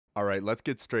Alright, let's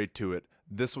get straight to it.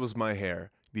 This was my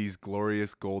hair, these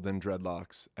glorious golden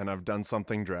dreadlocks, and I've done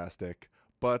something drastic.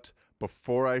 But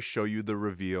before I show you the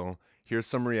reveal, here's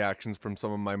some reactions from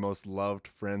some of my most loved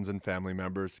friends and family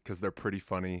members, because they're pretty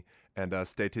funny, and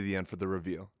stay to the end for the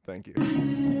reveal. Thank you.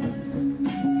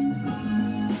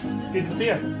 Good to see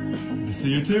you. Good to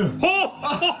see you too.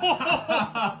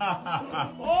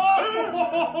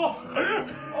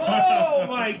 Oh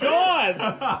my God!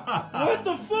 What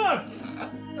the fuck?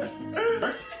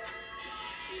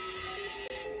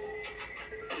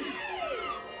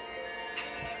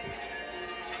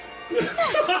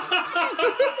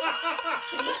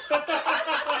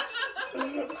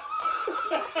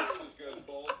 This guy's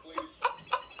balls, please.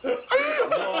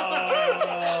 Oh,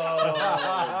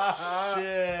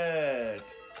 shit.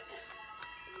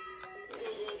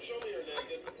 Show me your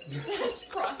naked.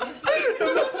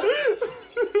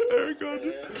 There God.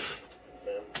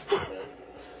 Ma'am,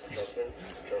 trust me,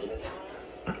 trust me.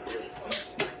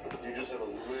 You just have a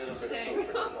little bit of poop.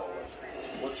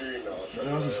 What's your email?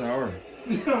 That was a sour.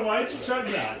 Why'd you chug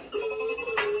that?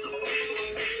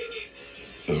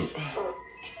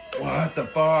 What the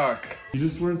fuck? You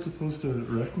just weren't supposed to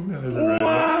recognize it right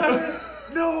What?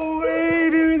 No way,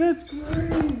 dude. That's great.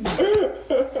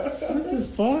 What the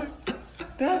fuck?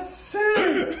 That's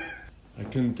sick. I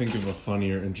couldn't think of a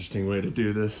funny or interesting way to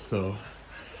do this, so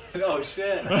Oh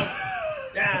shit.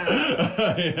 Yeah.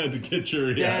 I had to get your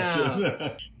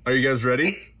reaction. Are you guys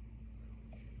ready?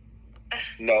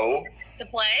 No. To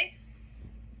play?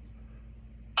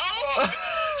 Oh,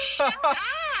 shut up!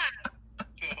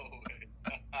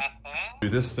 Do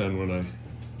this then when I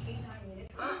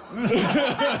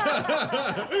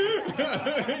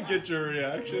get your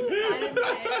reaction.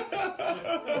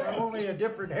 Only a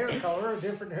different hair color, a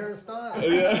different hairstyle.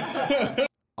 Yeah.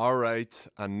 All right,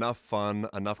 enough fun,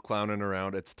 enough clowning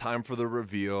around. It's time for the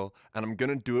reveal, and I'm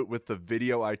gonna do it with the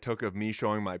video I took of me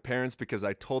showing my parents because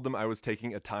I told them I was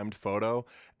taking a timed photo,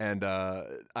 and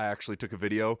I actually took a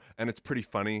video, and it's pretty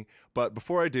funny. But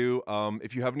before I do,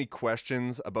 if you have any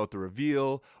questions about the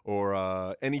reveal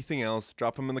or anything else,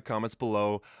 drop them in the comments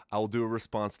below. I'll do a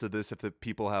response to this if the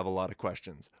people have a lot of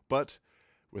questions. But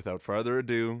without further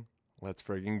ado, let's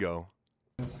friggin' go.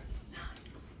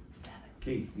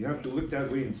 Okay, you have to look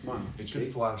that way and smile. It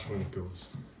should flash when it goes.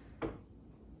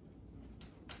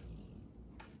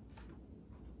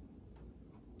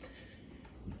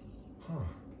 Huh.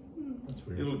 That's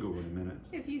weird. It'll go in a minute.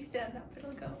 If you stand up,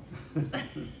 it'll go.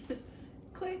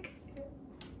 Click.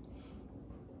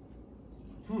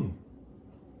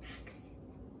 Max,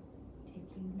 did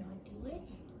you not do it?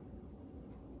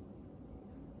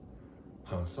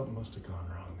 Huh, something must have gone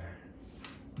wrong there.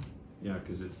 Yeah,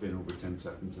 because it's been over 10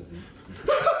 seconds, I think.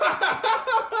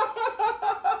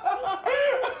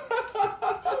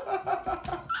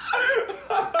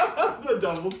 The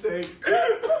double take.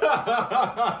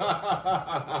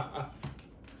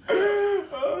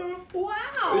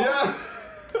 Wow! Yeah.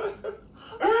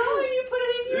 Oh, you put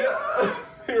it in your Yeah.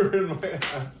 They were in my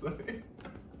ass.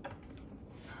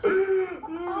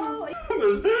 Oh,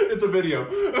 It's a video.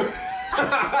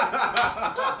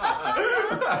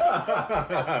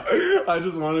 I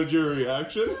just wanted your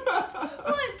reaction.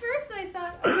 well, at first I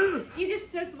thought you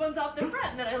just took the ones off the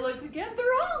front, and then I looked again,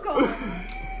 they're all gone.